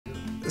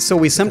So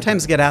we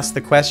sometimes get asked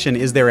the question,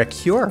 is there a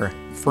cure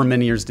for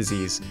Meniere's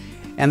disease?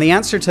 And the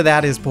answer to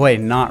that is, boy,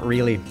 not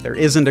really. There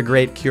isn't a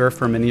great cure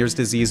for Meniere's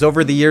disease.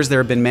 Over the years, there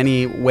have been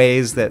many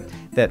ways that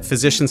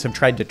physicians have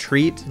tried to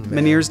treat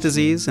Meniere's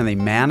disease, and they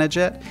manage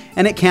it.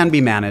 And it can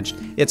be managed.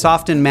 It's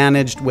often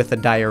managed with a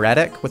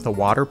diuretic, with a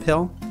water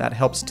pill. That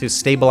helps to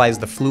stabilize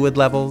the fluid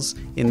levels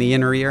in the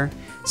inner ear.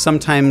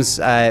 Sometimes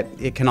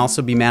it can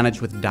also be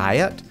managed with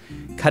diet.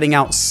 Cutting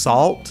out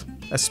salt,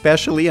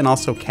 especially, and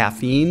also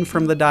caffeine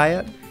from the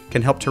diet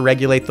can help to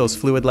regulate those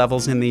fluid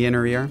levels in the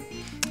inner ear.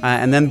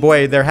 And then,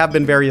 boy, there have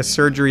been various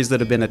surgeries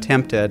that have been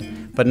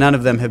attempted, but none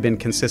of them have been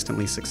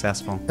consistently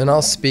successful. And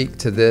I'll speak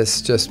to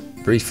this just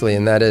briefly,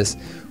 and that is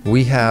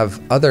we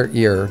have other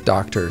ear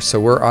doctors. So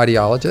we're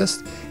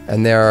audiologists,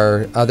 and there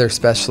are other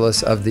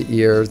specialists of the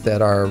ear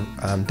that are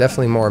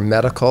definitely more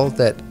medical,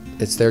 that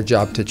it's their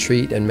job to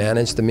treat and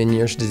manage the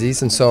Meniere's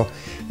disease. And so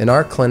in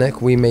our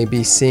clinic, we may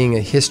be seeing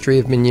a history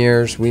of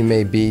Meniere's, we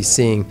may be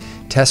seeing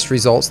test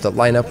results that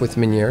line up with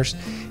Meniere's,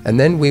 and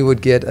then we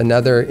would get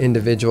another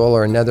individual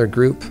or another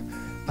group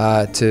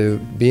to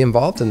be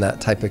involved in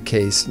that type of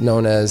case,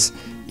 known as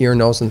ear,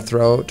 nose, and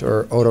throat,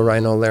 or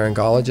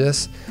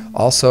otorhinolaryngologists,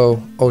 also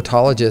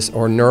otologists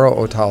or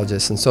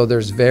neuro-otologists. And so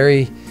there's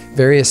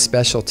various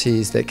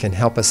specialties that can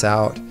help us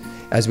out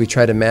as we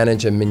try to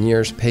manage a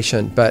Meniere's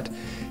patient. But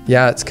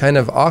yeah, it's kind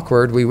of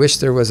awkward. We wish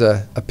there was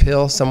a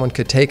pill someone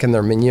could take and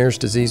their Meniere's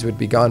disease would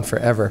be gone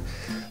forever.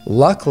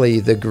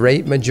 Luckily, the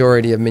great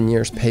majority of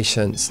Meniere's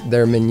patients,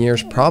 their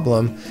Meniere's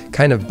problem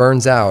kind of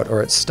burns out,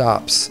 or it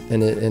stops,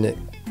 and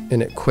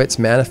it quits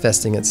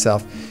manifesting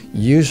itself,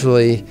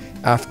 usually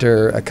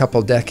after a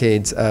couple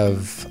decades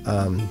of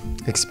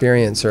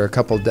experience or a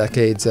couple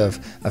decades of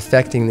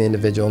affecting the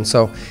individual. And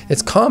so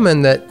it's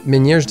common that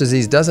Meniere's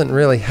disease doesn't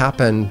really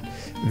happen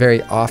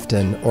very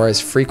often or as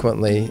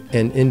frequently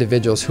in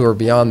individuals who are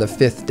beyond the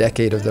 5th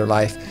decade of their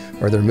life,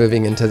 or they're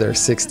moving into their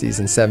 60s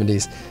and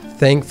 70s.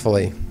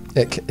 Thankfully,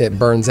 it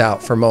burns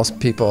out for most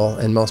people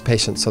and most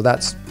patients, so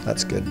that's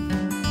good.